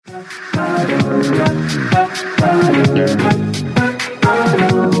Hey,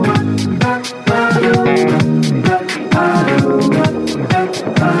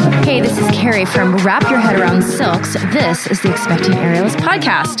 this is Carrie from Wrap Your Head Around Silks. This is the Expecting Aerialist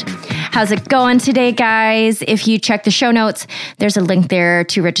podcast. How's it going today, guys? If you check the show notes, there's a link there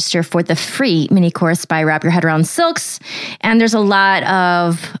to register for the free mini course by Wrap Your Head Around Silks. And there's a lot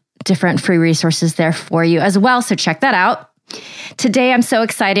of different free resources there for you as well, so check that out. Today, I'm so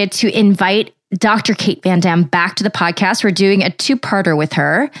excited to invite Dr. Cait Van Damm back to the podcast. We're doing a two-parter with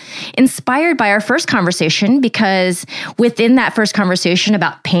her, inspired by our first conversation, because within that first conversation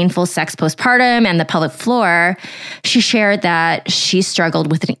about painful sex postpartum and the pelvic floor, she shared that she struggled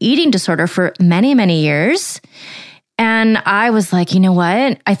with an eating disorder for many, many years. And I was like, you know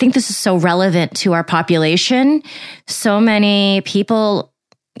what? I think this is so relevant to our population. So many people,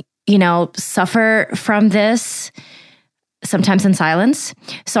 suffer from this, sometimes in silence.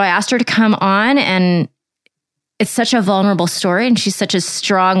 So I asked her to come on, and it's such a vulnerable story, and she's such a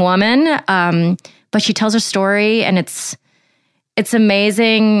strong woman. But she tells her story, and it's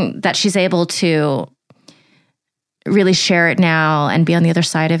amazing that she's able to really share it now and be on the other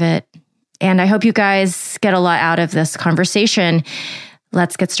side of it. And I hope you guys get a lot out of this conversation.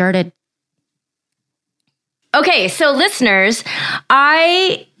 Let's get started. Okay, so listeners,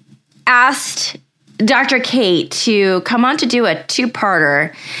 I asked Dr. Cait to come on to do a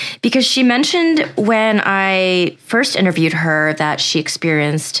two-parter because she mentioned when I first interviewed her that she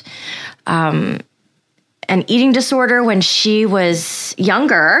experienced an eating disorder when she was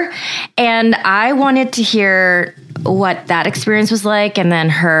younger. And I wanted to hear what that experience was like, and then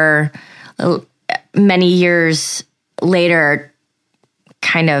her many years later,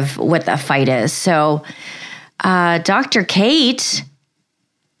 kind of what the fight is. So, Dr. Cait,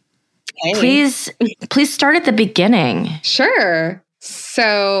 hey. Please start at the beginning. Sure.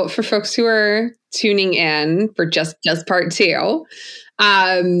 So for folks who are tuning in for just part two,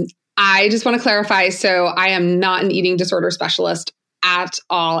 I just want to clarify. So I am not an eating disorder specialist at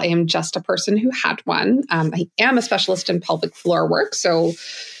all. I am just a person who had one. I am a specialist in pelvic floor work. So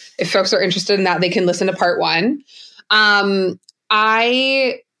if folks are interested in that, they can listen to part one.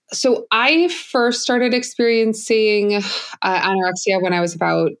 I first started experiencing anorexia when I was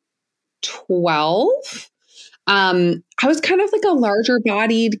about 12. I was kind of like a larger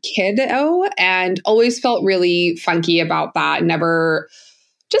bodied kiddo and always felt really funky about that. Never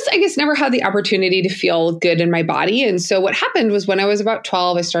had the opportunity to feel good in my body. And so what happened was when I was about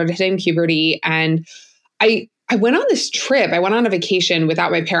 12, I started hitting puberty, and I went on this trip. I went on a vacation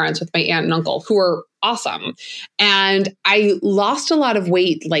without my parents, with my aunt and uncle, who were awesome. And I lost a lot of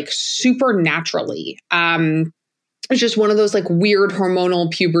weight, like supernaturally. It's just one of those like weird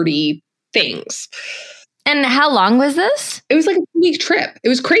hormonal puberty things. And how long was this? It was like a 2-week trip. It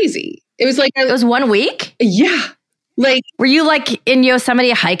was crazy. It was like... It was 1 week? Yeah. Like... Were you like in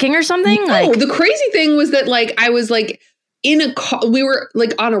Yosemite hiking or something? No, the crazy thing was that like I was like in a car. We were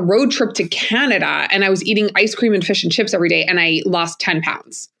like on a road trip to Canada, and I was eating ice cream and fish and chips every day, and I lost 10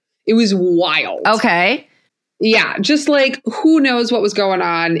 pounds. It was wild. Okay. Yeah, just like who knows what was going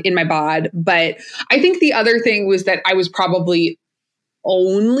on in my bod. But I think the other thing was that I was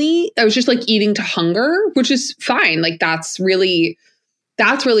just like eating to hunger, which is fine. Like that's really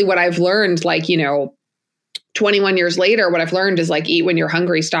what I've learned. Like, 21 years later, what I've learned is like, eat when you're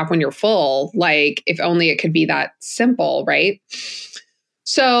hungry, stop when you're full. Like if only it could be that simple. Right.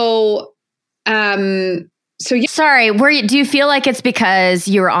 So, yeah. Sorry, do you feel like it's because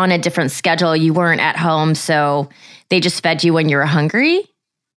you were on a different schedule? You weren't at home, so they just fed you when you were hungry?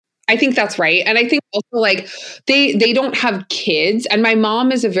 I think that's right. And I think also like they don't have kids. And my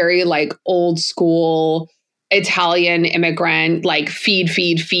mom is a very like old school Italian immigrant, like feed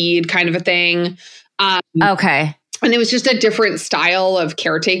kind of a thing. Okay. And it was just a different style of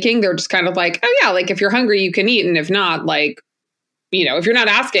caretaking. They're just kind of like, oh yeah, like if you're hungry, you can eat. And if not, like, if you're not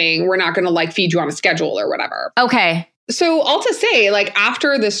asking, we're not going to like feed you on a schedule or whatever. Okay. So all to say, like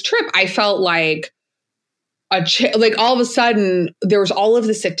after this trip, I felt like like all of a sudden there was all of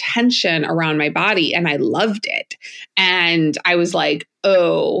this attention around my body, and I loved it. And I was like,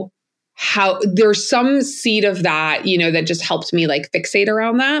 oh, how there's some seed of that, that just helped me like fixate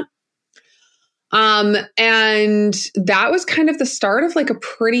around that. And that was kind of the start of like a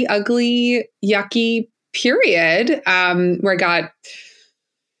pretty ugly, yucky period, where I got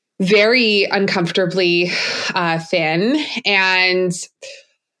very uncomfortably thin. And,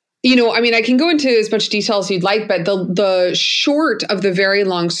 I can go into as much detail as you'd like, but the short of the very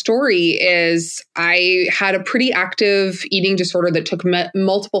long story is I had a pretty active eating disorder that took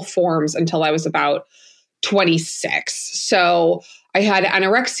multiple forms until I was about 26. So I had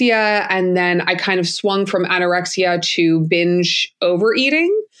anorexia, and then I kind of swung from anorexia to binge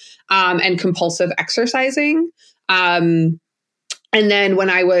overeating and compulsive exercising. And then when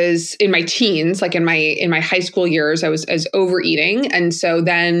I was in my teens, like in my high school years, I was overeating. And so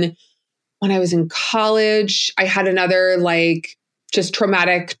then when I was in college, I had another like just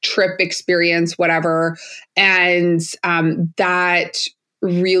traumatic trip experience, whatever. And that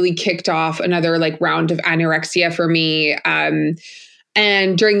really kicked off another like round of anorexia for me.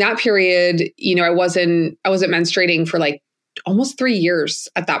 And during that period, you know, I wasn't menstruating for like almost 3 years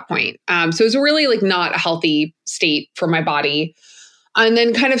at that point. So it was really like not a healthy state for my body. And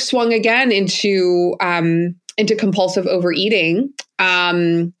then kind of swung again into compulsive overeating.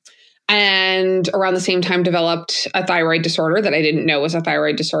 And around the same time developed a thyroid disorder that I didn't know was a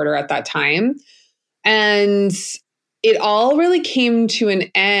thyroid disorder at that time. And it all really came to an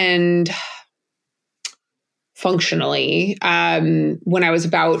end functionally when I was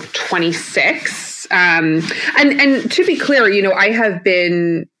about 26. And to be clear, you know, I have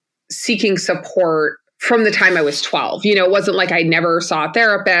been seeking support from the time I was 12. You know, it wasn't like I never saw a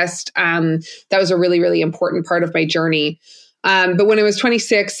therapist. That was a really, really important part of my journey. But when I was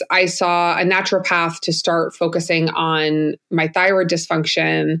 26, I saw a naturopath to start focusing on my thyroid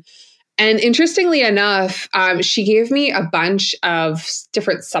dysfunction. And interestingly enough, she gave me a bunch of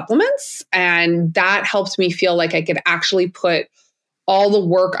different supplements, and that helped me feel like I could actually put all the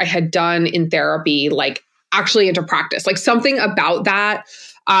work I had done in therapy, like actually into practice. Like something about that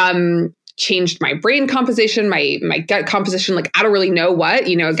changed my brain composition, my gut composition. Like I don't really know what,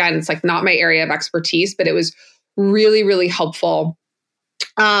 you know, again, it's like not my area of expertise, but it was really, really helpful.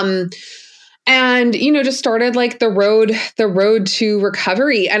 And, you know, just started like the road to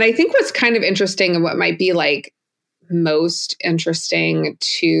recovery. And I think what's kind of interesting and what might be like most interesting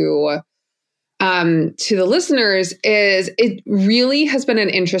to the listeners is it really has been an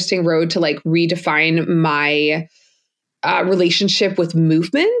interesting road to like redefine my relationship with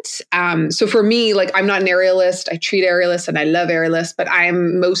movement. So for me, like I'm not an aerialist. I treat aerialists and I love aerialists, but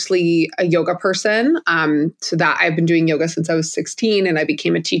I'm mostly a yoga person. So that I've been doing yoga since I was 16, and I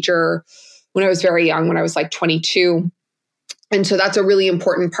became a teacher when I was very young, when I was like 22. And so that's a really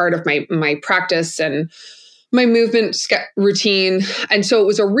important part of my practice and my movement routine. And so it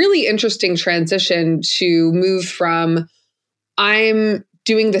was a really interesting transition to move from I'm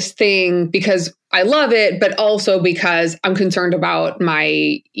doing this thing because I love it, but also because I'm concerned about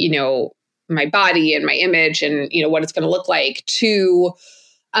my, you know, my body and my image and, you know, what it's going to look like, to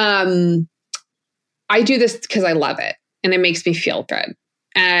I do this because I love it and it makes me feel good.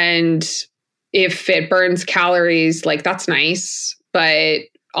 And if it burns calories, like that's nice, but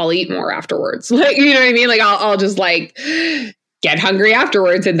I'll eat more afterwards. Like, you know what I mean? Like I'll just like get hungry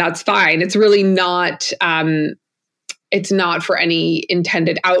afterwards, and that's fine. It's really not, it's not for any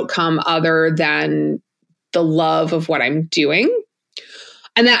intended outcome other than the love of what I'm doing.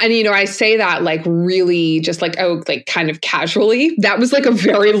 And you know, I say that like really just like, oh, like kind of casually. That was like a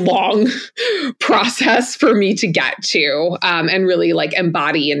very long process for me to get to, and really like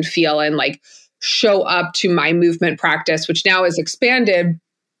embody and feel and like show up to my movement practice, which now is expanded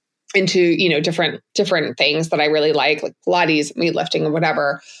into, you know, different things that I really like Pilates, weightlifting, or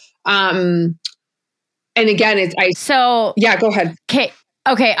whatever. And again, yeah, go ahead.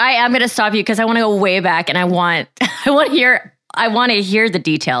 Okay. I'm going to stop you because I want to go way back, and I want to hear the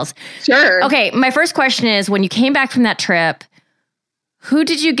details. Sure. Okay. My first question is, when you came back from that trip, who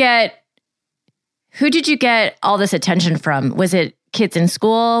did you get all this attention from? Was it kids in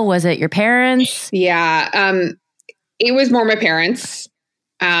school? Was it your parents? Yeah. It was more my parents.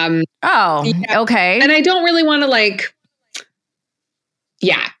 Yeah. Okay. And I don't really want to like,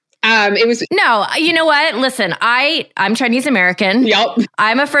 yeah. It was no. You know what? Listen, I'm Chinese American. Yep.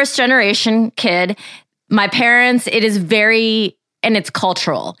 I'm a first generation kid. My parents. It is very, and it's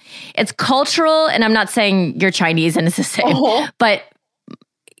cultural. It's cultural, and I'm not saying you're Chinese and it's the same, but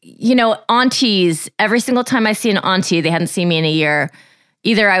you know, aunties. Every single time I see an auntie, they hadn't seen me in a year.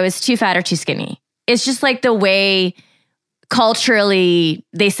 Either I was too fat or too skinny. It's just like the way culturally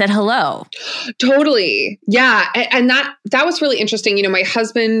they said hello. Totally. Yeah. And that was really interesting. You know, my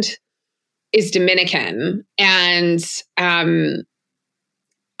husband is Dominican, and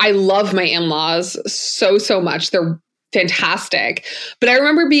I love my in-laws so much. They're fantastic. But I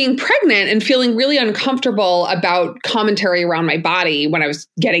remember being pregnant and feeling really uncomfortable about commentary around my body when I was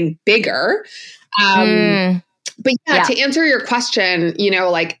getting bigger. But yeah, to answer your question, you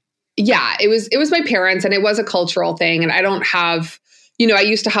know, like, yeah, it was my parents, and it was a cultural thing. And I don't have, you know, I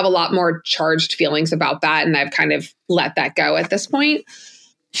used to have a lot more charged feelings about that, and I've kind of let that go at this point.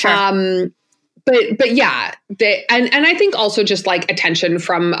 Sure. but yeah, and I think also just like attention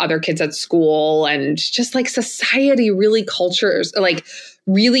from other kids at school and just like society really cultures, like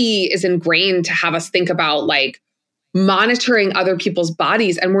really is ingrained to have us think about like monitoring other people's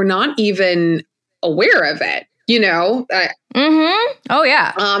bodies, and we're not even aware of it, you know? Oh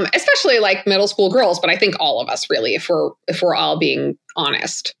yeah. Especially like middle school girls, but I think all of us really, if we're all being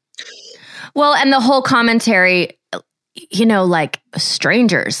honest. Well, and the whole commentary, you know, like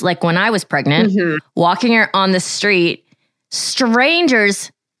strangers, like when I was pregnant, walking on the street,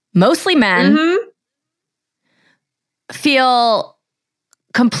 strangers, mostly men, feel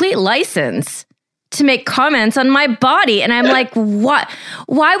complete license to make comments on my body. And I'm like, what?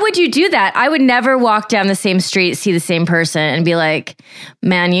 Why would you do that? I would never walk down the same street, see the same person and be like,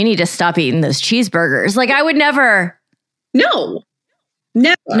 man, you need to stop eating those cheeseburgers. Like I would never. No,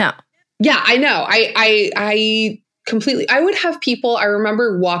 never. No. Yeah, I know. I completely, I would have people, I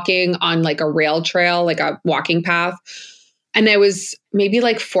remember walking on like a rail trail, like a walking path. And I was maybe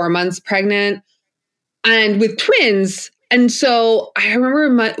like 4 months pregnant and with twins. And so I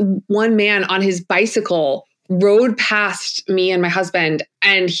remember one man on his bicycle rode past me and my husband,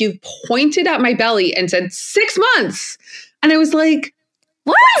 and he pointed at my belly and said, 6 months. And I was like,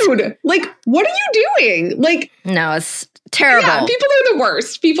 what? Dude, like, what are you doing? Like, no, it's terrible. Yeah, people are the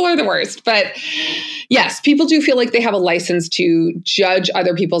worst. People are the worst. But yes, people do feel like they have a license to judge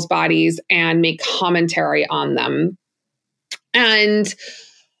other people's bodies and make commentary on them. And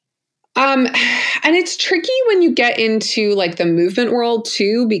it's tricky when you get into like the movement world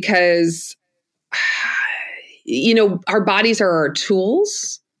too, because, you know, our bodies are our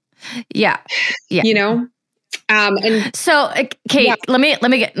tools. Yeah. Yeah. You know? And so Cait, yeah. let me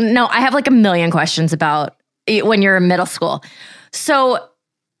I have like a million questions about when you're in middle school. So,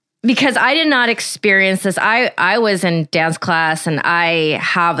 because I did not experience this, I was in dance class and I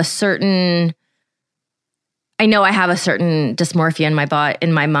have a certain dysmorphia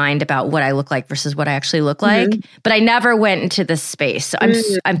in my mind about what I look like versus what I actually look like, but I never went into this space. So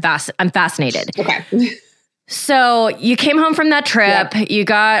I'm fascinated. Okay. So you came home from that trip, you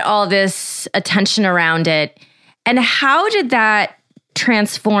got all this attention around it. And how did that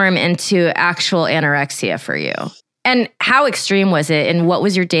transform into actual anorexia for you? And how extreme was it? And what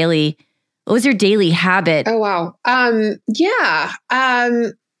was your daily habit? Oh, wow. Yeah.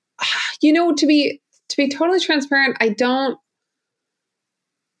 You know, to be totally transparent, I don't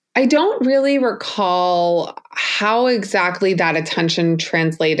really recall how exactly that attention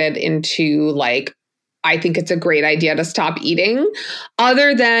translated into like, I think it's a great idea to stop eating,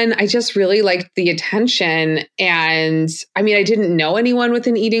 other than I just really liked the attention. And I mean, I didn't know anyone with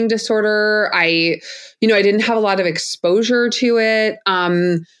an eating disorder. I didn't have a lot of exposure to it.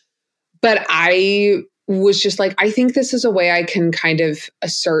 But I was just like, I think this is a way I can kind of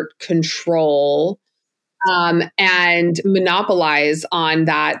assert control and monopolize on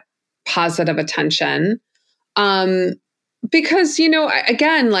that positive attention. Because, you know,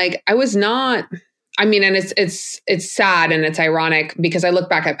 again, like I was not, I mean, and it's sad and it's ironic because I look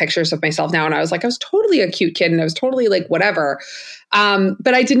back at pictures of myself now and I was like, I was totally a cute kid and I was totally like whatever.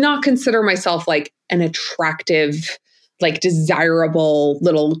 But I did not consider myself like an attractive, like desirable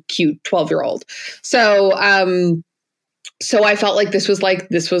little cute 12-year-old. So I felt like this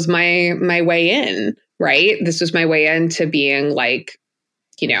was my way in, right? This was my way into being like,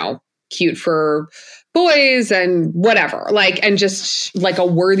 you know, cute for boys and whatever, like, and just like a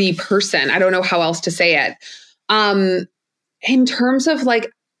worthy person. I don't know how else to say it. In terms of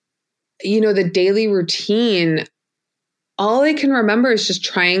like, you know, the daily routine, all I can remember is just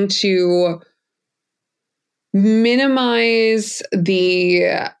trying to minimize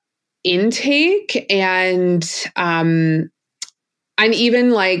the intake and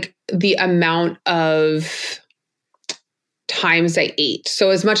even like the amount of times I ate. So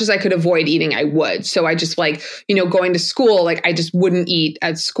as much as I could avoid eating, I would. So I just like, you know, going to school, like I just wouldn't eat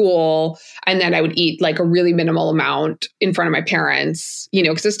at school. And then I would eat like a really minimal amount in front of my parents, you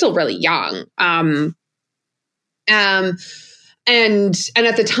know, because it's still really young. And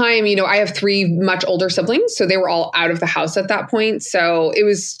at the time, you know, I have 3 much older siblings, so they were all out of the house at that point. So it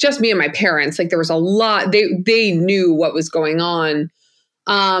was just me and my parents. Like there was a lot, they knew what was going on.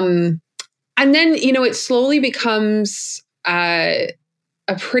 And then, you know, it slowly becomes a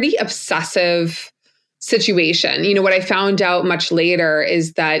pretty obsessive situation. You know, what I found out much later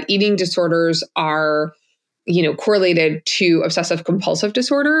is that eating disorders are, you know, correlated to obsessive compulsive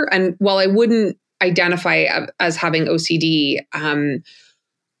disorder. And while I wouldn't identify as having OCD,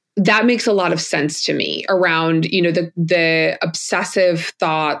 that makes a lot of sense to me around, you know, the obsessive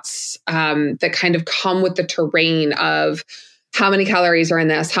thoughts that kind of come with the terrain of how many calories are in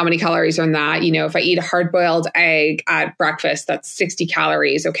this? How many calories are in that? You know, if I eat a hard-boiled egg at breakfast, that's 60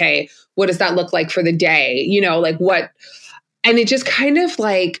 calories. Okay. What does that look like for the day? You know, like what? And it just kind of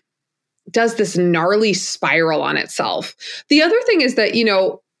like does this gnarly spiral on itself. The other thing is that, you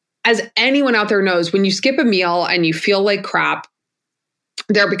know, as anyone out there knows, when you skip a meal and you feel like crap,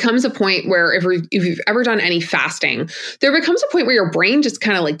 there becomes a point where if you've ever done any fasting, there becomes a point where your brain just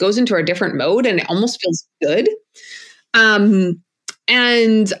kind of like goes into a different mode and it almost feels good.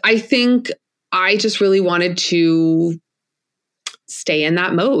 And I think I just really wanted to stay in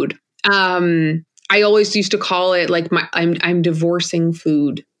that mode. I always used to call it like I'm divorcing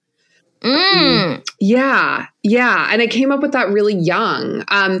food. Yeah. And I came up with that really young.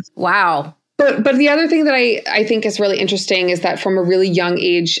 Wow. But the other thing that I think is really interesting is that from a really young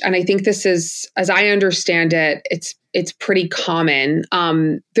age, and I think this is, as I understand it, it's pretty common.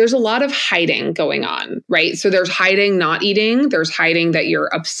 There's a lot of hiding going on, right? So there's hiding not eating. There's hiding that you're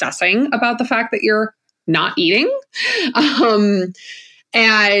obsessing about the fact that you're not eating.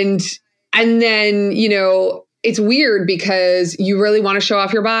 And then, you know, it's weird because you really want to show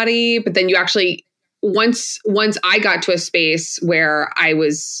off your body, but then you actually, once I got to a space where I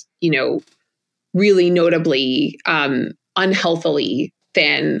was, you know, really notably unhealthily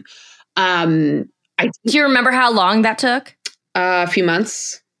thin. Do you remember how long that took? A few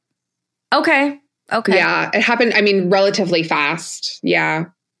months. Okay. Yeah, it happened, I mean, relatively fast. Yeah.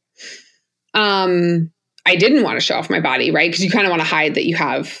 I didn't want to show off my body, right? Because you kind of want to hide that you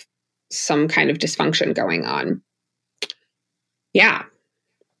have some kind of dysfunction going on. Yeah.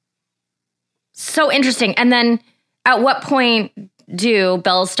 So interesting. And then at what point do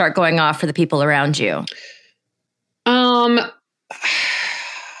bells start going off for the people around you? I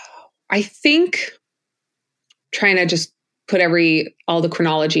think trying to just put all the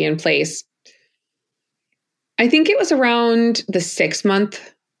chronology in place. I think it was around the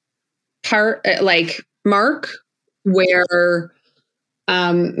 6-month part, like mark, where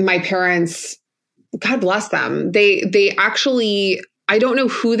my parents, God bless them, they actually, I don't know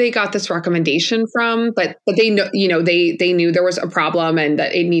who they got this recommendation from, but they know, you know, they knew there was a problem and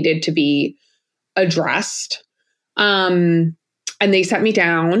that it needed to be addressed. And they sat me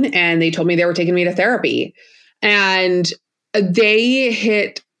down and they told me they were taking me to therapy, and they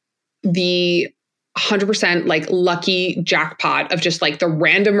hit the 100% like lucky jackpot of just like the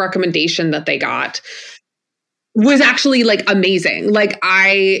random recommendation that they got was actually like amazing. Like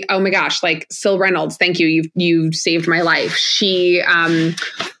oh my gosh, like Sil Reynolds, thank you. You saved my life. I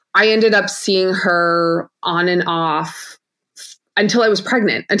ended up seeing her on and off until I was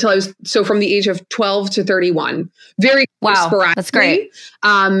pregnant, so from the age of 12 to 31, very sporadically. That's great.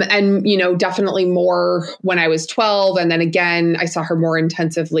 And, you know, definitely more when I was 12. And then again, I saw her more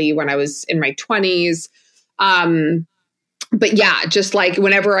intensively when I was in my 20s. But yeah, just like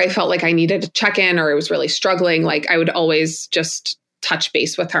whenever I felt like I needed to check in or I was really struggling, like I would always just touch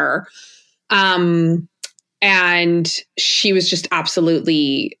base with her. And she was just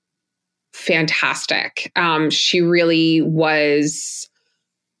absolutely fantastic. She really was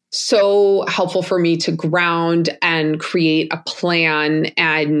so helpful for me to ground and create a plan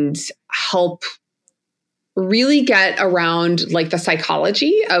and help really get around like the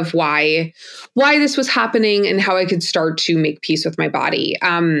psychology of why this was happening and how I could start to make peace with my body.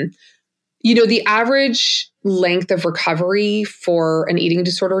 You know, the average length of recovery for an eating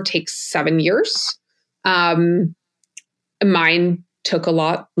disorder takes 7 years. Mine took a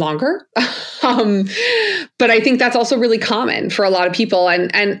lot longer. But I think that's also really common for a lot of people.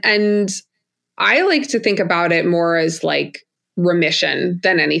 And I like to think about it more as like remission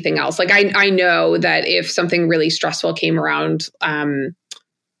than anything else. Like I know that if something really stressful came around,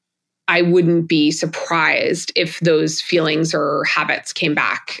 I wouldn't be surprised if those feelings or habits came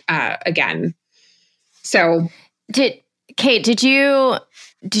back again. So Cait, did you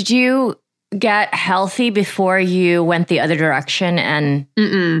get healthy before you went the other direction? And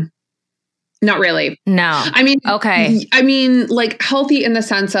not really. No. I mean, okay. I mean, like healthy in the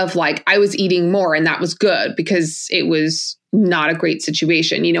sense of like I was eating more and that was good because it was not a great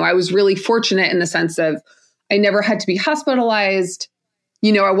situation. You know, I was really fortunate in the sense of I never had to be hospitalized.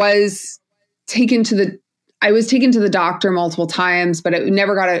 You know, I was taken to the doctor multiple times, but it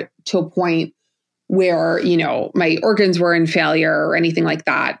never got to a point where, you know, my organs were in failure or anything like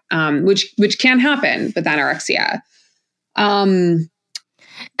that, which can happen with anorexia.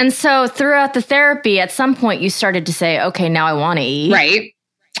 And so throughout the therapy, at some point you started to say, okay, now I want to eat. Right.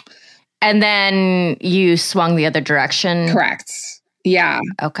 And then you swung the other direction. Correct. Yeah.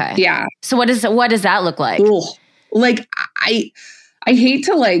 Okay. Yeah. So what does that look like? Ooh. Like I hate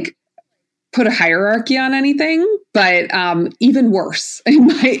to like put a hierarchy on anything, but even worse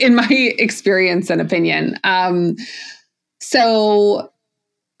in my experience and opinion. So,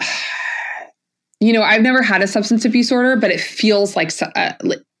 I've never had a substance abuse disorder, but it feels like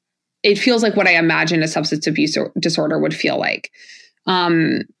what I imagine a substance abuse disorder would feel like.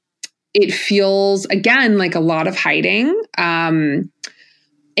 It feels, again, like a lot of hiding.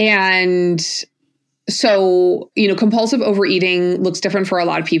 And so, compulsive overeating looks different for a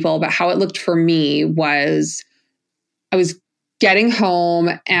lot of people, but how it looked for me was I was getting home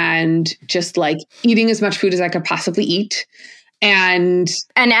and just like eating as much food as I could possibly eat. And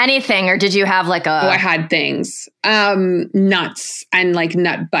anything, or did you have like I had things, nuts and like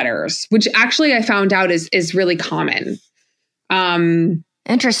nut butters, which actually I found out is really common.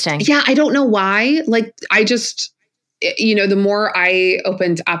 Interesting. Yeah. I don't know why. Like, I just, the more I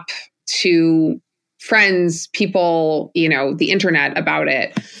opened up to friends, people, the internet about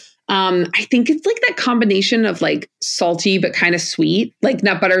it, I think it's like that combination of like salty, but kind of sweet. Like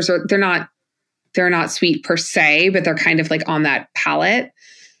nut butters they're not sweet per se, but they're kind of like on that palate.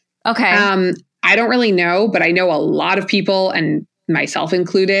 Okay. I don't really know, but I know a lot of people, and myself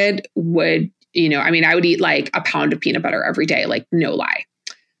included, would, I would eat like a pound of peanut butter every day, like no lie.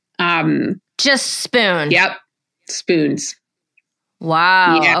 Just spoon. Yep. Spoons.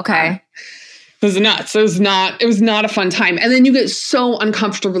 Wow. Yeah. Okay. It was nuts. It was not a fun time. And then you get so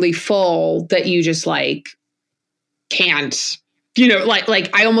uncomfortably full that you just like can't,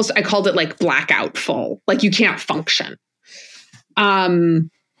 I called it like blackout full. Like you can't function.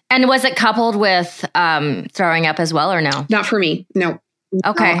 And was it coupled with throwing up as well or no? Not for me. No.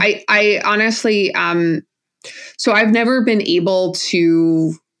 Okay. No, I honestly, so I've never been able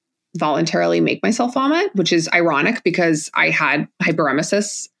to voluntarily make myself vomit, which is ironic because I had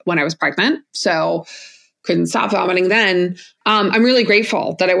hyperemesis when I was pregnant. So couldn't stop vomiting then. I'm really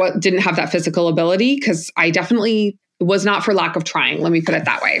grateful that I didn't have that physical ability, because I definitely was not for lack of trying. Let me put it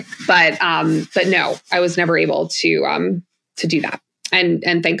that way. But no, I was never able to do that.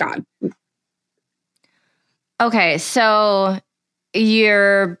 And thank God. Okay. So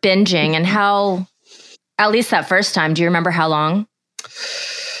you're binging, and how, at least that first time, do you remember how long?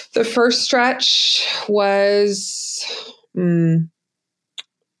 The first stretch was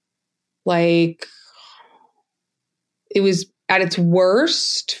like, it was at its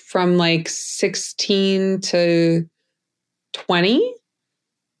worst from like 16 to 20.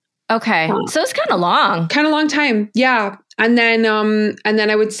 Okay. So it's kind of long. Kind of long time. Yeah. And then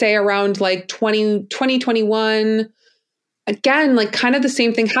I would say around like 2021, again, like kind of the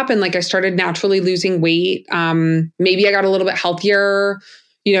same thing happened. Like I started naturally losing weight. Maybe I got a little bit healthier,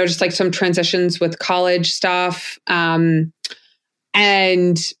 just like some transitions with college stuff. And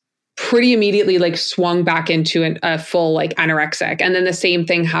pretty immediately like swung back into a full like anorexic. And then the same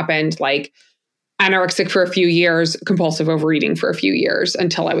thing happened, like anorexic for a few years, compulsive overeating for a few years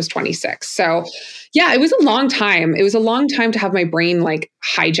until I was 26. So yeah, it was a long time. It was a long time to have my brain like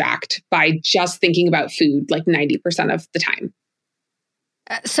hijacked by just thinking about food like 90% of the time.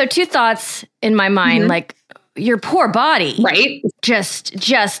 So two thoughts in my mind, like your poor body, right?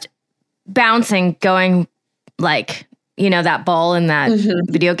 Just bouncing, going like, that ball in that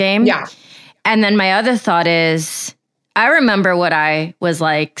video game. Yeah. And then my other thought is, I remember what I was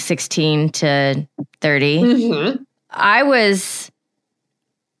like 16 to 30.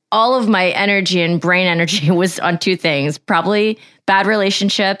 All of my energy and brain energy was on two things, probably bad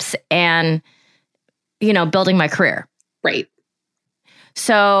relationships and, building my career. Right.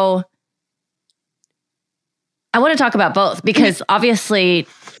 So I want to talk about both, because obviously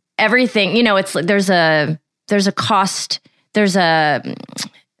everything, there's a cost, what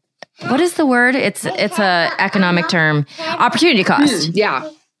is the word? It's a economic term, opportunity cost. Yeah.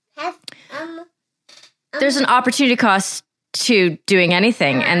 There's an opportunity cost to doing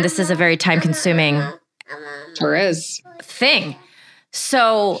anything. And this is a very time consuming Sure is. thing.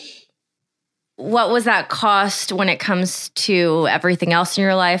 So what was that cost when it comes to everything else in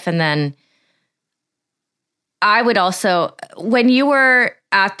your life? And then I would also, when you were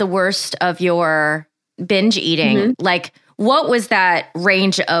at the worst of your binge eating, like what was that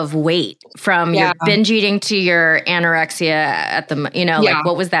range of weight from your binge eating to your anorexia at the, like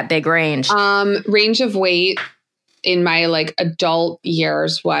what was that big range? Range of weight in my like adult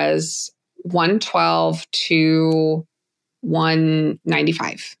years was 112 to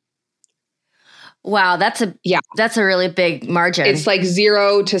 195. Wow, that's a really big margin. It's like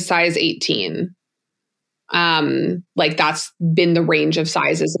 0 to size 18. Like that's been the range of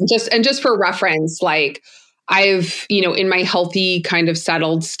sizes. And just for reference, like I've, in my healthy kind of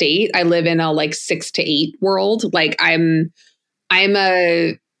settled state, I live in a like 6 to 8 world. Like I'm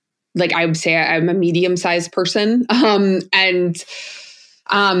a like I would say I'm a medium-sized person. And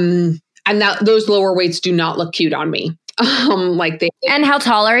that those lower weights do not look cute on me. And how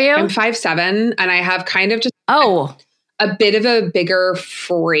tall are you? I'm 5'7", and I have kind of just a bit of a bigger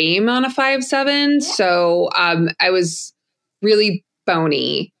frame on a 5'7". So I was really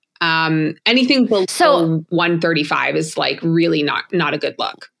bony. Anything below 135 is like really not a good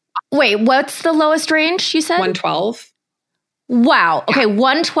look. Wait, what's the lowest range you said? 112. Wow. Okay,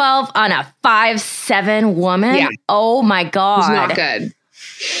 112 on a 5'7" woman? Yeah. Oh my God. It's not good.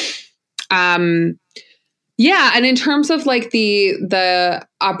 Yeah, and in terms of like the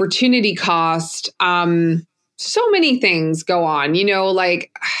opportunity cost, so many things go on,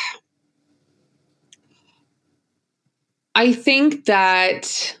 like I think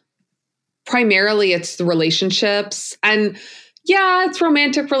that primarily it's the relationships, and yeah, it's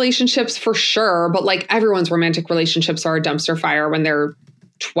romantic relationships for sure, but like everyone's romantic relationships are a dumpster fire when they're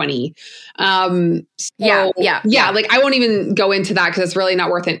 20. Yeah. Like I won't even go into that because it's really not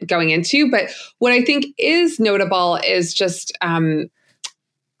worth it going into. But what I think is notable is just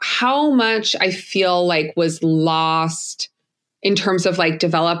how much I feel like was lost in terms of like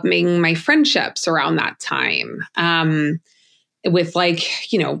developing my friendships around that time, with like,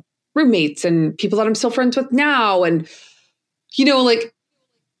 roommates and people that I'm still friends with now. And, like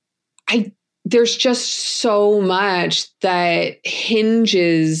there's just so much that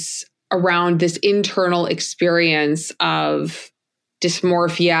hinges around this internal experience of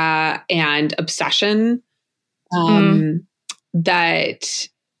dysmorphia and obsession, that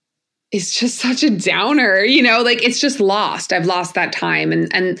is just such a downer, like it's just lost. I've lost that time,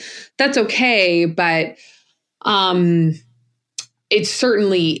 and that's okay. But it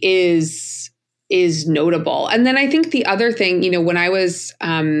certainly is notable. And then I think the other thing, when I was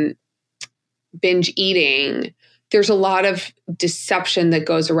binge eating, there's a lot of deception that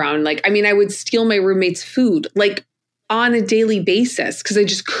goes around. Like, I mean, I would steal my roommate's food like on a daily basis because I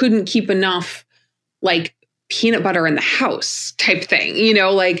just couldn't keep enough like peanut butter in the house type thing,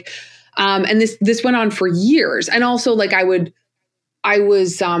 and this went on for years. And also like I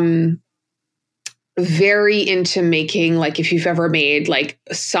was very into making, like, if you've ever made like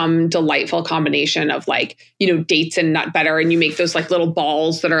some delightful combination of like, dates and nut butter, and you make those like little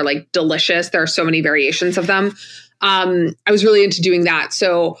balls that are like delicious. There are so many variations of them. I was really into doing that.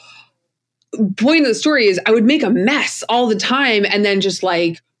 So point of the story is I would make a mess all the time and then just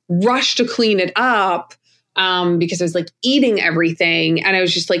like rush to clean it up, because I was like eating everything. And I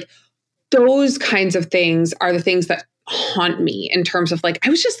was just like, those kinds of things are the things that haunt me in terms of like, I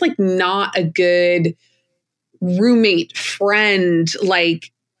was just like not a good roommate, friend.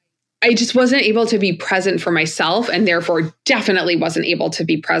 Like I just wasn't able to be present for myself, and therefore definitely wasn't able to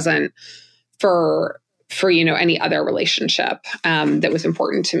be present for any other relationship that was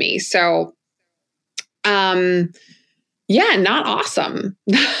important to me. So yeah, not awesome.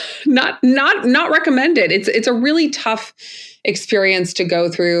 not recommended. It's a really tough experience to go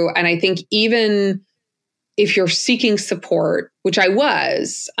through. And I think even if you're seeking support, which I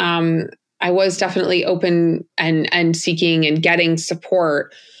was definitely open and seeking and getting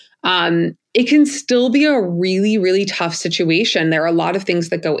support, it can still be a really, really tough situation. There are a lot of things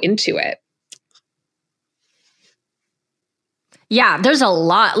that go into it. Yeah, there's a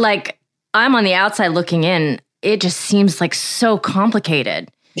lot. Like, I'm on the outside looking in. It just seems like so complicated.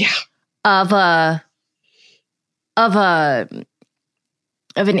 Yeah. Of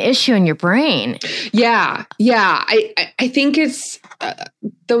an issue in your brain. Yeah. Yeah. I think it's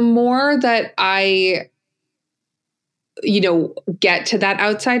the more that I, get to that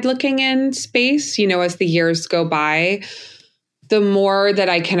outside looking in space, as the years go by, the more that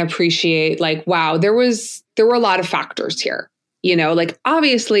I can appreciate, like, wow, there were a lot of factors here, like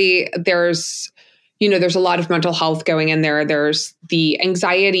obviously there's a lot of mental health going in there. There's the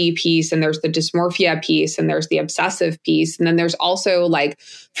anxiety piece, and there's the dysmorphia piece, and there's the obsessive piece. And then there's also, like,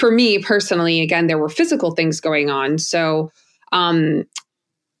 for me personally, again, there were physical things going on. So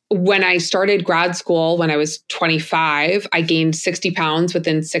when I started grad school, when I was 25, I gained 60 pounds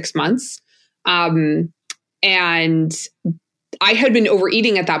within 6 months. And I had been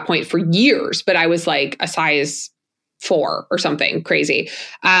overeating at that point for years, but I was like a size 4 or something crazy.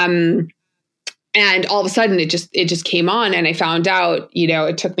 And all of a sudden it just came on, and I found out,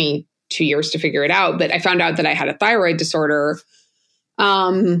 it took me 2 years to figure it out, but I found out that I had a thyroid disorder.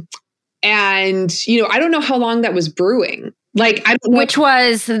 And, I don't know how long that was brewing. Like, I don't know. Which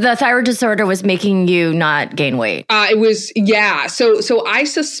was the thyroid disorder was making you not gain weight. It was, yeah. So I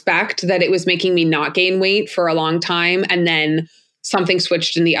suspect that it was making me not gain weight for a long time. And then something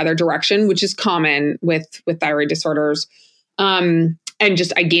switched in the other direction, which is common with thyroid disorders. and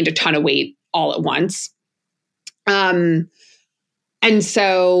just, I gained a ton of weight all at once. And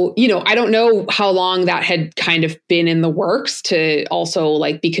so, I don't know how long that had kind of been in the works to also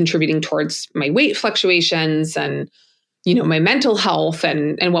like be contributing towards my weight fluctuations and, my mental health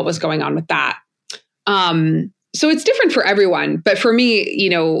and what was going on with that. So it's different for everyone, but for me,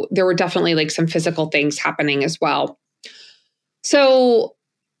 there were definitely like some physical things happening as well. So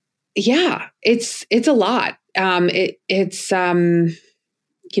yeah, it's a lot. It's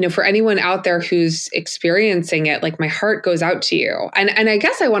for anyone out there who's experiencing it, like my heart goes out to you. And I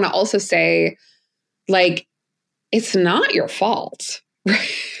guess I want to also say, like, it's not your fault,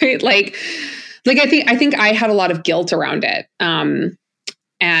 right? Like I think I had a lot of guilt around it. And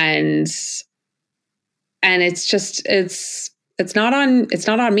it's just, it's not on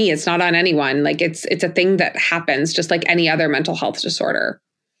me. It's not on anyone. Like it's a thing that happens just like any other mental health disorder.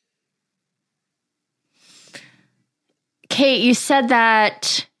 Cait, you said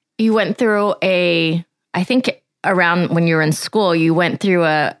that you went through I think around when you were in school, you went through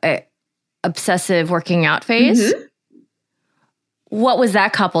a obsessive working out phase. Mm-hmm. What was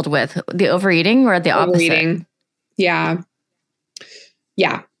that coupled with? The overeating or the opposite? Overeating. Yeah.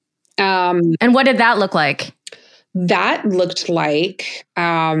 Yeah. And what did that look like? That looked like,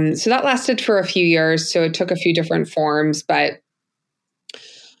 so that lasted for a few years. So it took a few different forms, but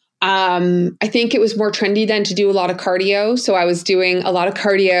I think it was more trendy then to do a lot of cardio. So I was doing a lot of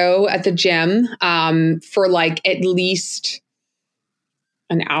cardio at the gym for like at least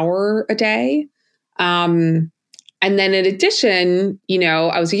an hour a day. And then in addition,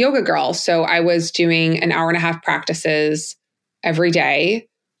 I was a yoga girl. So I was doing an hour and a half practices every day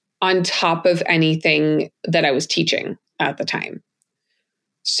on top of anything that I was teaching at the time.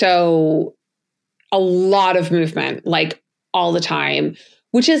 So a lot of movement, like all the time.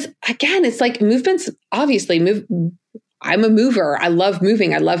 Which is, again, it's like movements, obviously, I'm a mover. I love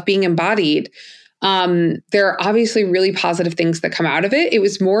moving. I love being embodied. There are obviously really positive things that come out of it. It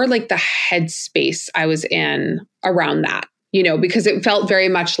was more like the headspace I was in around that, because it felt very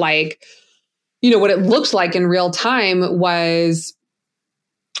much like, what it looked like in real time was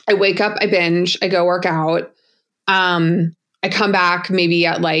I wake up, I binge, I go work out. I come back maybe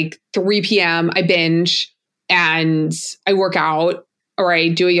at like 3 p.m., I binge and I work out. Or I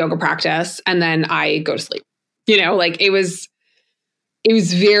do a yoga practice and then I go to sleep. Like it was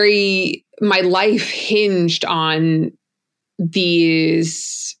very, my life hinged on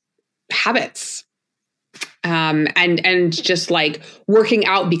these habits. And just like working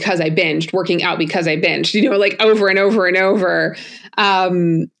out because I binged, like over and over and over.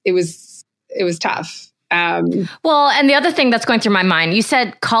 It was tough. Well, and the other thing that's going through my mind, you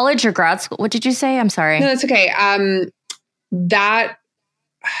said college or grad school. What did you say? I'm sorry. No, that's okay.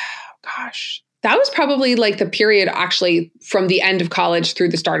 That was probably like the period actually from the end of college through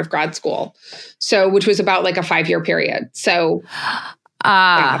the start of grad school. So, which was about like a 5-year period. So,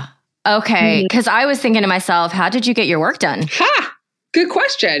 yeah. Okay. Because I was thinking to myself, how did you get your work done? Good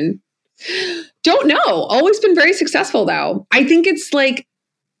question. Don't know. Always been very successful though. I think it's like,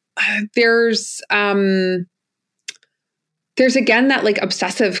 there's again, that like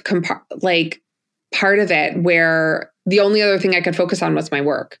obsessive part of it where the only other thing I could focus on was my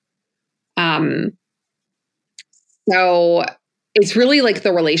work. So it's really like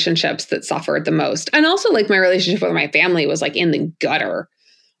the relationships that suffered the most. And also like my relationship with my family was like in the gutter,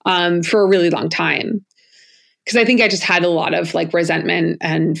 for a really long time. Cause I think I just had a lot of like resentment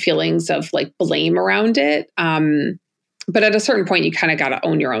and feelings of like blame around it. But at a certain point you kind of got to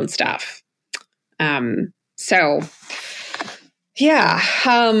own your own stuff. So yeah.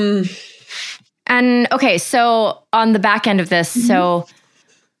 And okay, so on the back end of this, mm-hmm. So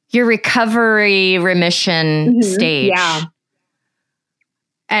your recovery remission mm-hmm. stage. Yeah.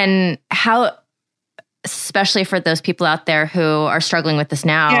 And how, especially for those people out there who are struggling with this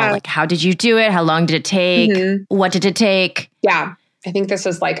now, like how did you do it? How long did it take? Mm-hmm. What did it take? Yeah. I think this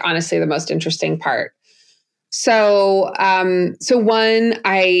is like honestly the most interesting part. So, one,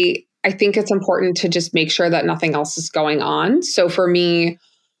 I think it's important to just make sure that nothing else is going on. So for me,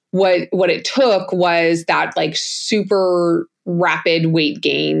 what it took was that like super rapid weight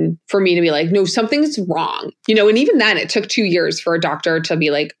gain for me to be like, no, something's wrong. And even then it took 2 years for a doctor to be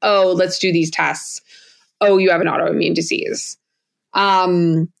like, oh, let's do these tests. Oh, you have an autoimmune disease.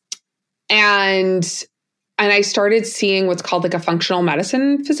 And I started seeing what's called like a functional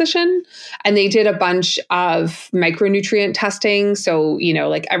medicine physician, and they did a bunch of micronutrient testing. So,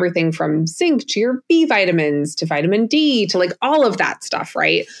 like everything from zinc to your B vitamins to vitamin D to like all of that stuff.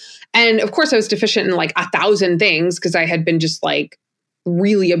 Right. And of course I was deficient in like 1,000 things because I had been just like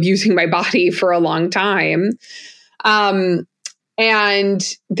really abusing my body for a long time. And And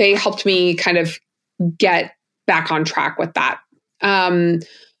they helped me kind of get back on track with that.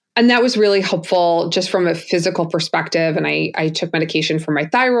 And that was really helpful just from a physical perspective. And I took medication for my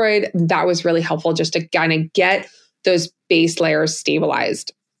thyroid. That was really helpful just to kind of get those base layers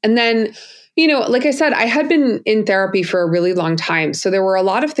stabilized. And then, like I said, I had been in therapy for a really long time. So there were a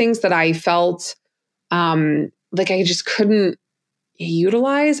lot of things that I felt like I just couldn't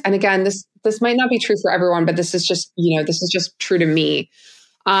utilize. And again, this might not be true for everyone, but this is just true to me.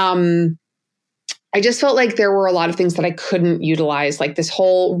 I just felt like there were a lot of things that I couldn't utilize, like this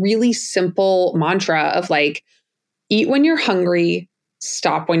whole really simple mantra of like, eat when you're hungry,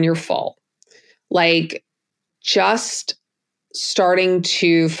 stop when you're full. Like just starting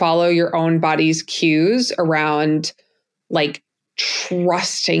to follow your own body's cues around like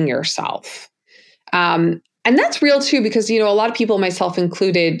trusting yourself. And that's real too, because, a lot of people, myself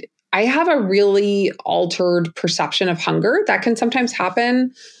included, I have a really altered perception of hunger that can sometimes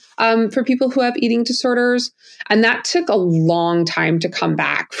happen for people who have eating disorders. And that took a long time to come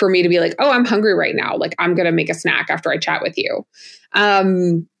back for me to be like, oh, I'm hungry right now. Like I'm going to make a snack after I chat with you.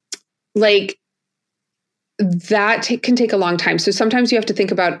 Like that can take a long time. So sometimes you have to think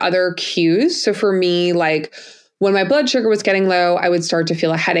about other cues. So for me, like when my blood sugar was getting low, I would start to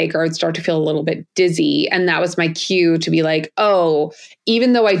feel a headache or I'd start to feel a little bit dizzy. And that was my cue to be like, oh,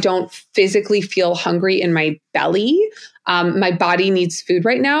 even though I don't physically feel hungry in my belly, my body needs food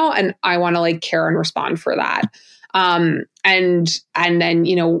right now. And I want to like care and respond for that. And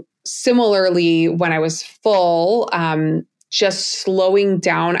then, similarly, when I was full, just slowing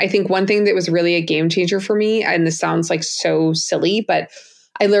down. I think one thing that was really a game changer for me, and this sounds like so silly, but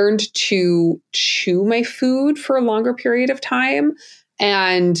I learned to chew my food for a longer period of time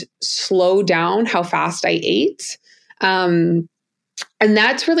and slow down how fast I ate. And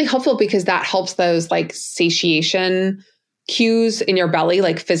that's really helpful because that helps those like satiation cues in your belly,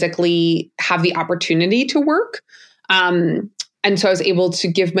 like physically have the opportunity to work. And so I was able to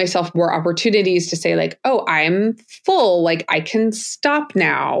give myself more opportunities to say like, oh, I'm full, like I can stop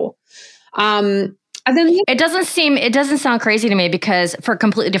now. And then it doesn't sound crazy to me because for a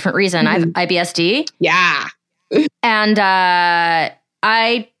completely different reason, I have IBSD. Yeah. And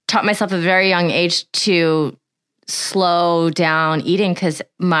I taught myself at a very young age to slow down eating because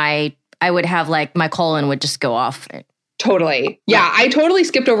I would have like my colon would just go off. Totally. Yeah. I totally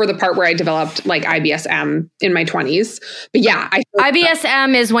skipped over the part where I developed like IBSM in my 20s. But yeah.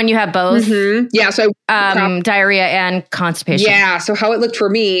 IBSM is when you have both. Mm-hmm. Yeah. So diarrhea and constipation. Yeah. So how it looked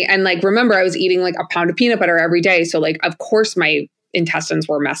for me, and like, remember I was eating like a pound of peanut butter every day. So like, of course my intestines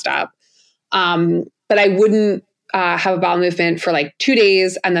were messed up. But I wouldn't have a bowel movement for like 2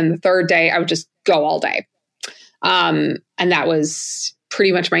 days. And then the third day I would just go all day. And that was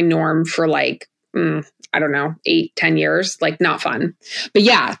pretty much my norm for like, I don't know, 8-10 years, like not fun. But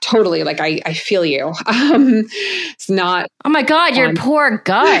yeah, totally. Like I feel you. It's not. Oh my God, your poor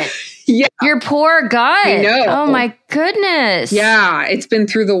gut. Yeah. Your poor gut. I know. Oh my goodness. Yeah. It's been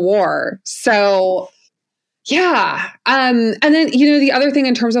through the war. So yeah. And then, the other thing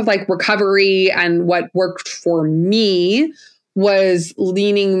in terms of like recovery and what worked for me was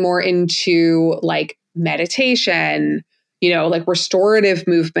leaning more into like meditation, like restorative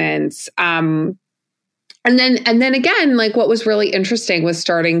movements. And then again, like what was really interesting was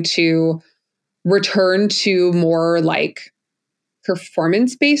starting to return to more like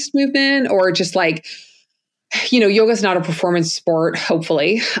performance-based movement, or just like, yoga is not a performance sport,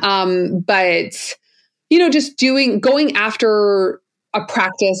 hopefully. But, just going after a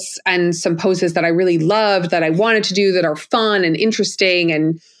practice and some poses that I really loved, that I wanted to do, that are fun and interesting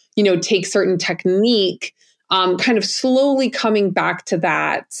and, take certain technique, kind of slowly coming back to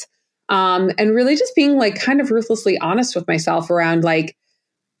that. And really just being like kind of ruthlessly honest with myself around like,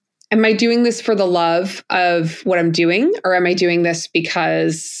 am I doing this for the love of what I'm doing? Or am I doing this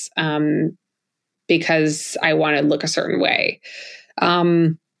because I want to look a certain way?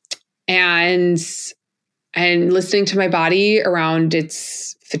 And listening to my body around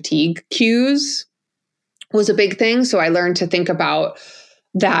its fatigue cues was a big thing. So I learned to think about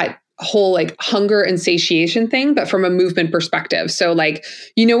that whole like hunger and satiation thing, but from a movement perspective. So like,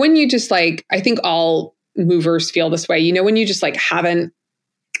 when you just like, I think all movers feel this way, when you just like haven't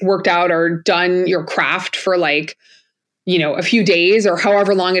worked out or done your craft for like, a few days or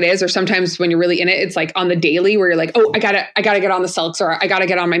however long it is, or sometimes when you're really in it, it's like on the daily where you're like, oh, I gotta get on the silks, or I gotta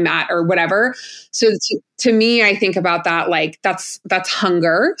get on my mat or whatever. So to me, I think about that, like that's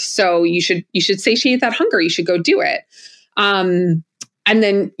hunger. So you should satiate that hunger. You should go do it. And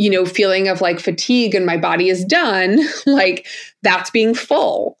then, feeling of like fatigue and my body is done, like that's being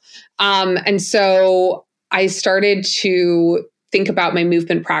full. And so I started to think about my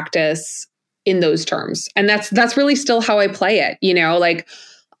movement practice in those terms. And that's really still how I play it. You know, like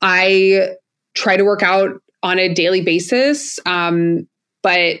I try to work out on a daily basis.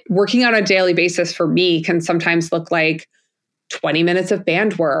 But working out on a daily basis for me can sometimes look like 20 minutes of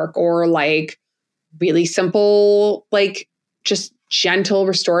band work, or like really simple, like just gentle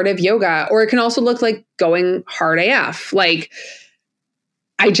restorative yoga. Or it can also look like going hard AF. Like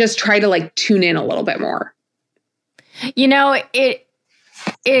I just try to like tune in a little bit more. You know,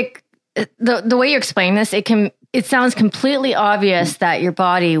 the way you explain this, it sounds completely obvious that your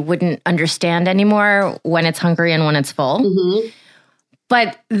body wouldn't understand anymore when it's hungry and when it's full. Mm-hmm.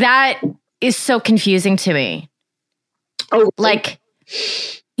 But that is so confusing to me. Oh, like,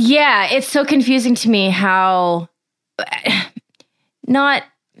 yeah, it's so confusing to me how not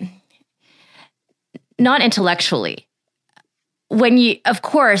intellectually. When of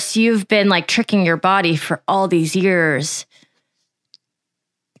course, you've been like tricking your body for all these years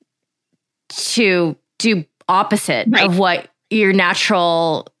to do opposite of what your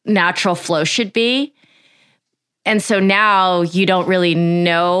natural flow should be. And so now you don't really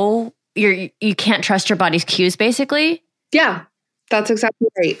know, you can't trust your body's cues, basically. Yeah, that's exactly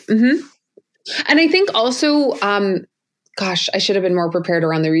right. Mm-hmm. And I think also, gosh, I should have been more prepared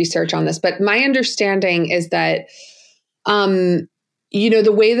around the research on this, but my understanding is that, you know,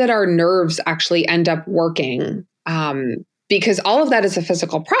 the way that our nerves actually end up working, because all of that is a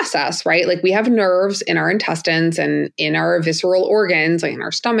physical process, right? Like we have nerves in our intestines and in our visceral organs, like in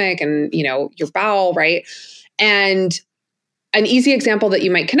our stomach and, you know, your bowel, right? And an easy example that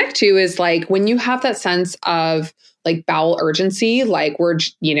you might connect to is like when you have that sense of like bowel urgency, like we're,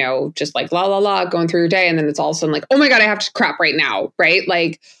 you know, just like la la la going through your day. And then it's all of a sudden like, oh my God, I have to crap right now. Right.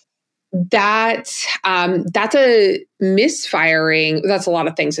 Like that's a misfiring. That's a lot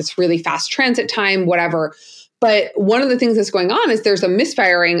of things. It's really fast transit time, whatever. But one of the things that's going on is there's a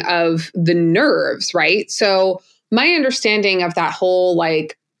misfiring of the nerves. Right. So my understanding of that whole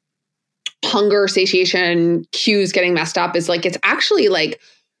like hunger, satiation, cues getting messed up is like, it's actually like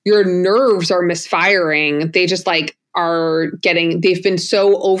your nerves are misfiring. They just like they've been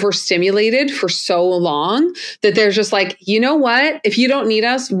so overstimulated for so long that they're just like, you know what? If you don't need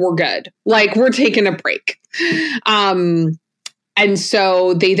us, we're good. Like we're taking a break. And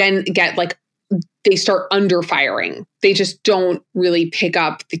so they then get like, they start underfiring. They just don't really pick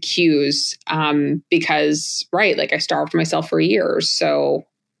up the cues because, right, like I starved myself for years. So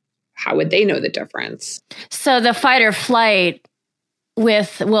how would they know the difference? So the fight or flight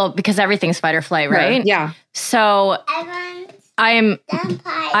because everything's fight or flight, right? Yeah. So I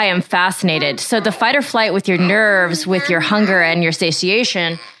am fascinated. So the fight or flight with your nerves, with your hunger and your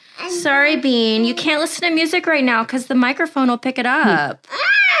satiation. Sorry, Bean, you can't listen to music right now because the microphone will pick it up.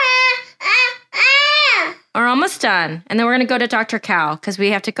 We're almost done. And then we're going to go to Dr. Cow because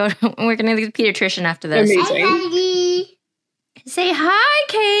we have to go. We're going to the pediatrician after this. Amazing. Say hi,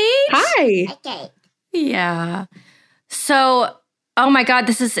 Cait. Hi. Okay. Yeah. So, oh my God,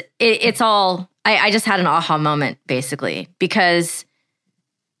 it's all, I just had an aha moment, basically, because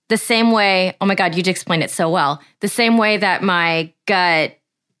the same way, oh my God, you just explained it so well. The same way that my gut,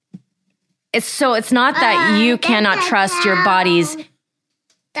 it's not that you cannot trust your body's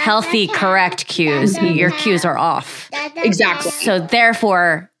healthy, correct cues. Your cues are off. Exactly. So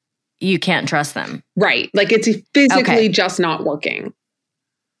therefore, you can't trust them. Right. Like it's physically just not working.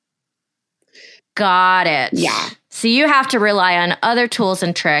 Got it. Yeah. So you have to rely on other tools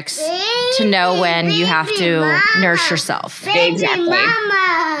and tricks to know when you have to nurse yourself. Exactly.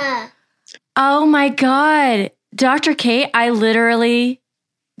 Mama. Oh my God. Dr. Cait, I literally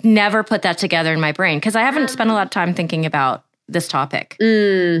never put that together in my brain because I haven't spent a lot of time thinking about this topic.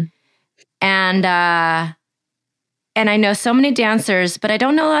 And I know so many dancers, but I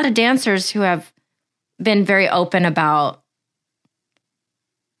don't know a lot of dancers who have been very open about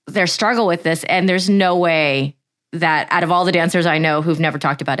their struggle with this. And there's no way that out of all the dancers I know who've never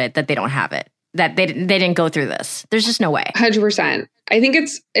talked about it, that they don't have it, that they didn't go through this. There's just no way. 100%. I think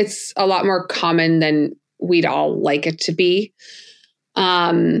it's a lot more common than we'd all like it to be.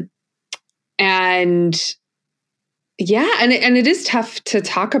 And yeah, and it is tough to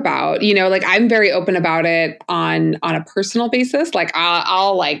talk about, you know, like I'm very open about it on a personal basis. Like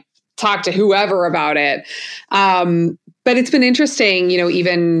I'll like talk to whoever about it. But it's been interesting, you know,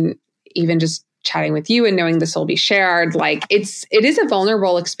 even just chatting with you and knowing this will be shared, like it is a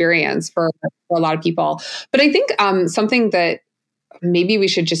vulnerable experience for a lot of people. But I think something that maybe we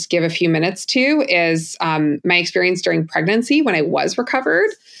should just give a few minutes to is my experience during pregnancy when I was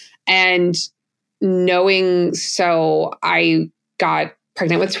recovered. And knowing, so I got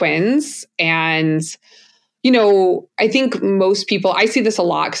pregnant with twins and I think most people, I see this a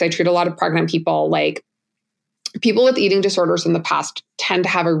lot because I treat a lot of pregnant people, like people with eating disorders in the past tend to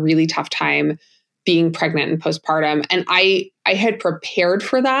have a really tough time being pregnant and postpartum. And I had prepared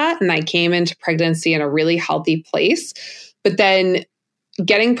for that. And I came into pregnancy in a really healthy place. But then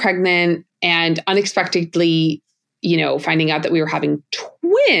getting pregnant and unexpectedly, finding out that we were having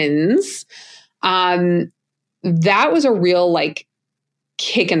twins, that was a real like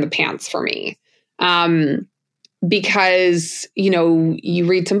kick in the pants for me. Because, you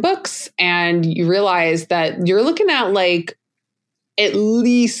read some books and you realize that you're looking at like at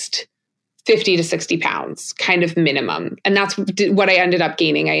least 50 to 60 pounds kind of minimum. And that's what I ended up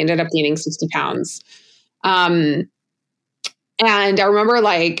gaining. I ended up gaining 60 pounds. And I remember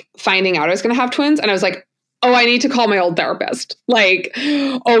like finding out I was going to have twins and I was like, oh, I need to call my old therapist. Like,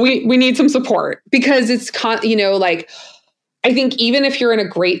 oh, we need some support because it's, like, I think even if you're in a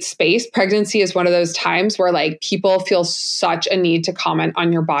great space, pregnancy is one of those times where like people feel such a need to comment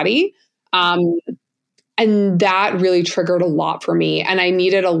on your body. And that really triggered a lot for me. And I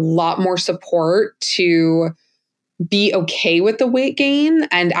needed a lot more support to be okay with the weight gain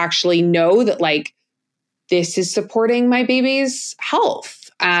and actually know that like, this is supporting my baby's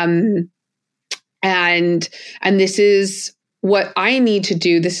health. And this is what I need to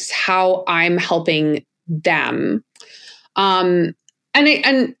do. This is how I'm helping them. And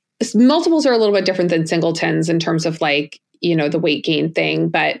multiples are a little bit different than singletons in terms of like, the weight gain thing.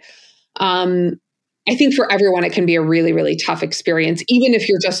 But I think for everyone, it can be a really, really tough experience. Even if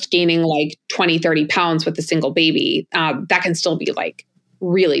you're just gaining like 20, 30 pounds with a single baby, that can still be like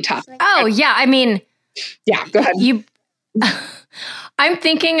really tough. Oh, yeah. I mean, yeah, go ahead. I'm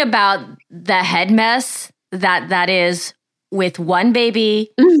thinking about the head mess that is with one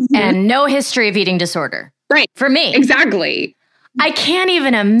baby and no history of eating disorder. Right. For me. Exactly. I can't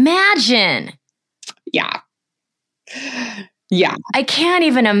even imagine. Yeah. Yeah. I can't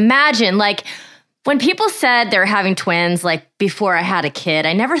even imagine. Like when people said they're having twins, like before I had a kid,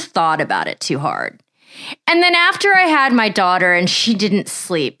 I never thought about it too hard. And then after I had my daughter and she didn't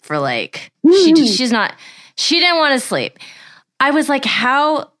sleep for like, she didn't want to sleep. I was like,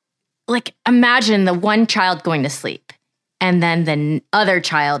 imagine the one child going to sleep and then the other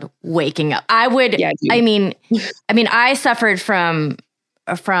child waking up. I suffered from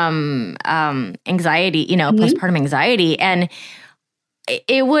anxiety, postpartum anxiety, and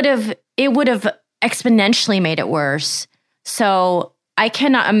it would have exponentially made it worse. So I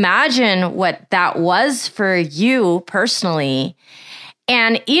cannot imagine what that was for you personally.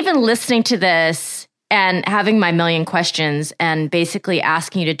 And even listening to this and having my million questions and basically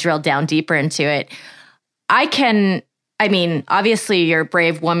asking you to drill down deeper into it, obviously you're a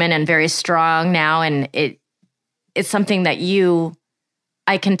brave woman and very strong now. And it's something that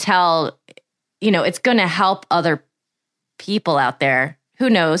I can tell, it's going to help other people out there. Who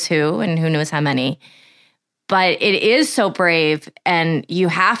knows who and who knows how many. But it is so brave and you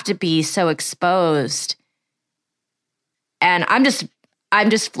have to be so exposed. And I'm just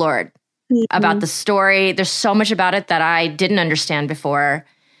floored about the story. There's so much about it that I didn't understand before.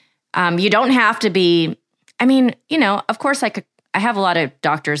 You don't have to be, of course I have a lot of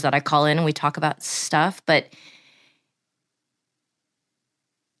doctors that I call in and we talk about stuff, but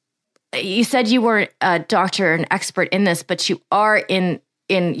you said you weren't a doctor, an expert in this, but you are in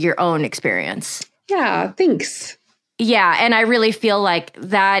your own experience. Yeah, thanks. Yeah, and I really feel like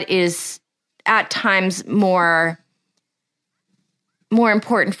that is at times more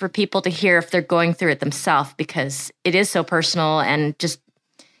important for people to hear if they're going through it themselves, because it is so personal, and just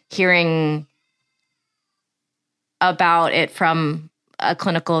hearing about it from a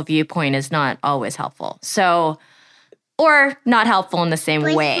clinical viewpoint is not always helpful. So, or not helpful in the same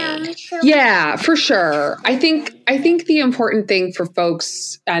way. Yeah, for sure. I think the important thing for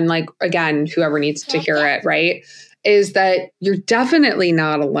folks, and like, again, whoever needs to hear it, right, is that you're definitely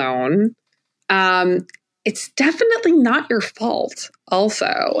not alone. It's definitely not your fault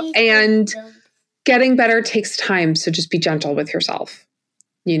also. And getting better takes time. So just be gentle with yourself,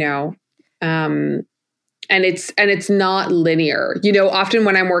 and it's not linear. Often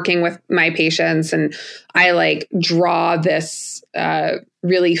when I'm working with my patients and I like draw this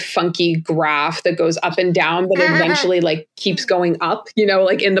really funky graph that goes up and down, but eventually like keeps going up,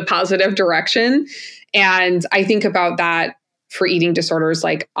 like in the positive direction. And I think about that for eating disorders,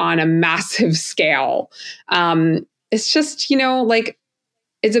 like on a massive scale. It's just, like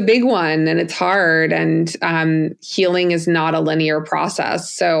it's a big one and it's hard, and healing is not a linear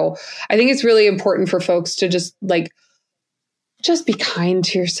process. So I think it's really important for folks to just be kind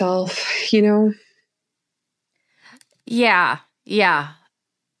to yourself, Yeah. Yeah.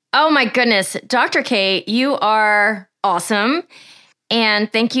 Oh my goodness. Dr. Cait, you are awesome.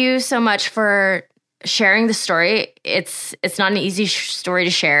 And thank you so much for sharing the story. It's not an easy story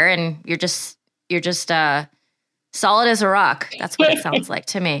to share, and you're just solid as a rock. That's what it sounds like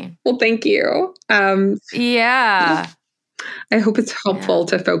to me. Well, thank you. Yeah. I hope it's helpful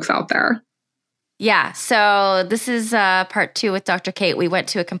to folks out there. Yeah. So this is part 2 with Dr. Cait. We went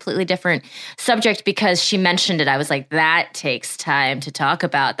to a completely different subject because she mentioned it. I was like, that takes time to talk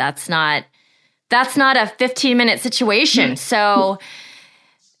about. That's not a 15-minute situation. So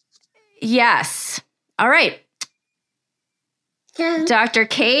yes. All right. Dr.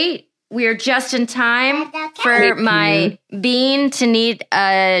 Cait, we're just in time for my bean to need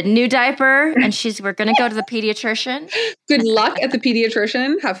a new diaper, and we're going to go to the pediatrician. Good luck at the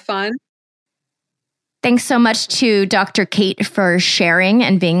pediatrician. Have fun. Thanks so much to Dr. Cait for sharing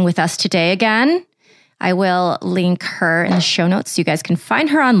and being with us today again. I will link her in the show notes so you guys can find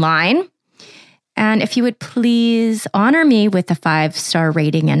her online. And if you would please honor me with a 5-star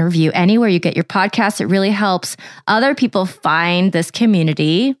rating and review anywhere you get your podcasts, it really helps other people find this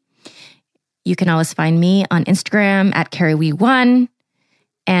community. You can always find me on Instagram at CarrieWee1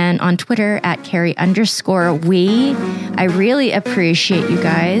 and on Twitter at Carrie_we. I really appreciate you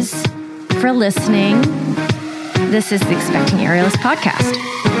guys for listening. This is the Expecting Aerialist podcast.